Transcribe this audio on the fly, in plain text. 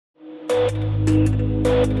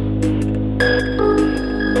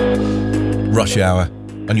Rush hour,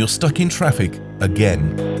 and you're stuck in traffic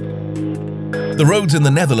again. The roads in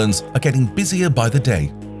the Netherlands are getting busier by the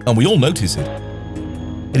day, and we all notice it.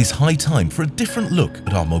 It is high time for a different look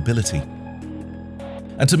at our mobility,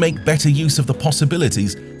 and to make better use of the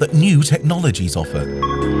possibilities that new technologies offer.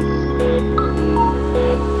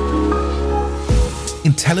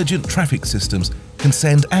 Intelligent traffic systems can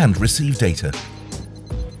send and receive data.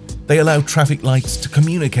 They allow traffic lights to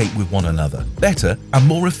communicate with one another better and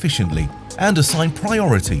more efficiently, and assign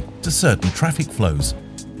priority to certain traffic flows.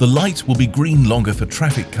 The light will be green longer for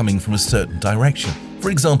traffic coming from a certain direction, for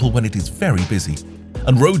example when it is very busy,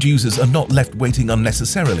 and road users are not left waiting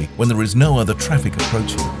unnecessarily when there is no other traffic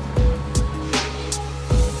approaching.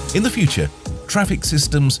 In the future, traffic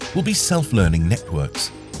systems will be self-learning networks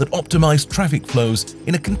that optimize traffic flows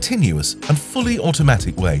in a continuous and fully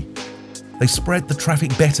automatic way. They spread the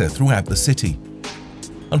traffic better throughout the city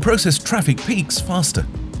and process traffic peaks faster,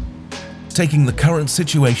 taking the current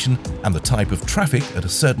situation and the type of traffic at a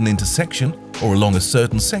certain intersection or along a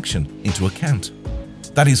certain section into account.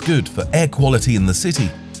 That is good for air quality in the city,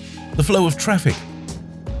 the flow of traffic,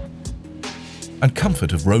 and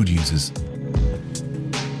comfort of road users.